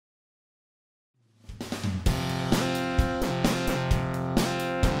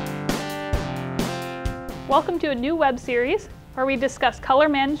Welcome to a new web series where we discuss color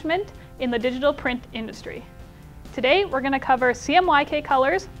management in the digital print industry. Today we're going to cover CMYK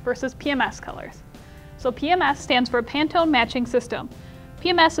colors versus PMS colors. So PMS stands for Pantone Matching System.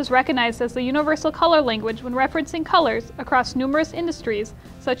 PMS is recognized as the universal color language when referencing colors across numerous industries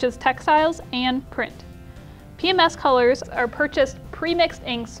such as textiles and print. PMS colors are purchased pre-mixed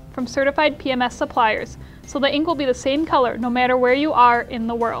inks from certified PMS suppliers, so the ink will be the same color no matter where you are in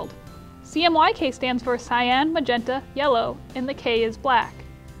the world. CMYK stands for cyan, magenta, yellow, and the K is black.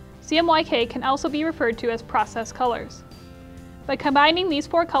 CMYK can also be referred to as process colors. By combining these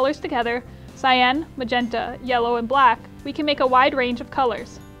four colors together, cyan, magenta, yellow, and black, we can make a wide range of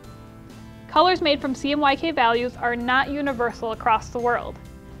colors. Colors made from CMYK values are not universal across the world.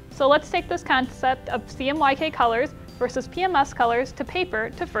 So let's take this concept of CMYK colors versus PMS colors to paper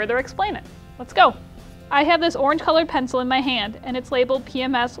to further explain it. Let's go! I have this orange colored pencil in my hand and it's labeled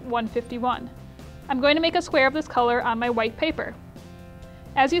PMS 151. I'm going to make a square of this color on my white paper.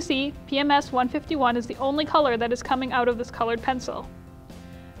 As you see, PMS 151 is the only color that is coming out of this colored pencil.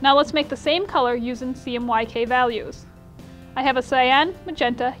 Now let's make the same color using CMYK values. I have a cyan,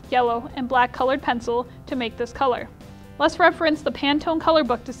 magenta, yellow, and black colored pencil to make this color. Let's reference the Pantone color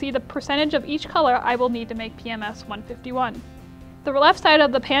book to see the percentage of each color I will need to make PMS 151. The left side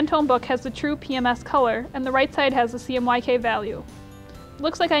of the Pantone book has the true PMS color, and the right side has the CMYK value. It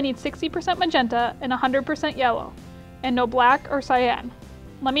looks like I need 60% magenta and 100% yellow, and no black or cyan.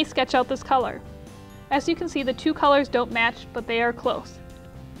 Let me sketch out this color. As you can see, the two colors don't match, but they are close.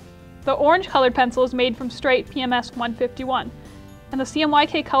 The orange colored pencil is made from straight PMS 151, and the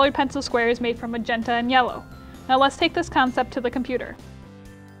CMYK colored pencil square is made from magenta and yellow. Now let's take this concept to the computer.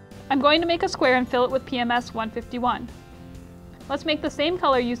 I'm going to make a square and fill it with PMS 151. Let's make the same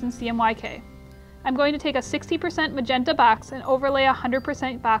color using CMYK. I'm going to take a 60% magenta box and overlay a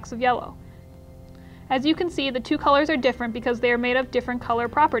 100% box of yellow. As you can see, the two colors are different because they are made of different color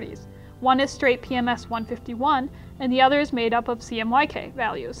properties. One is straight PMS 151 and the other is made up of CMYK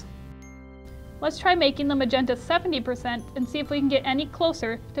values. Let's try making the magenta 70% and see if we can get any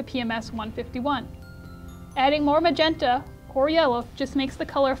closer to PMS 151. Adding more magenta or yellow just makes the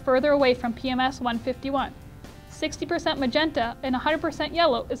color further away from PMS 151. 60% magenta and 100%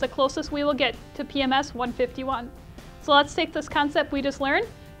 yellow is the closest we will get to PMS 151. So let's take this concept we just learned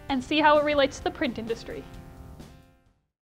and see how it relates to the print industry.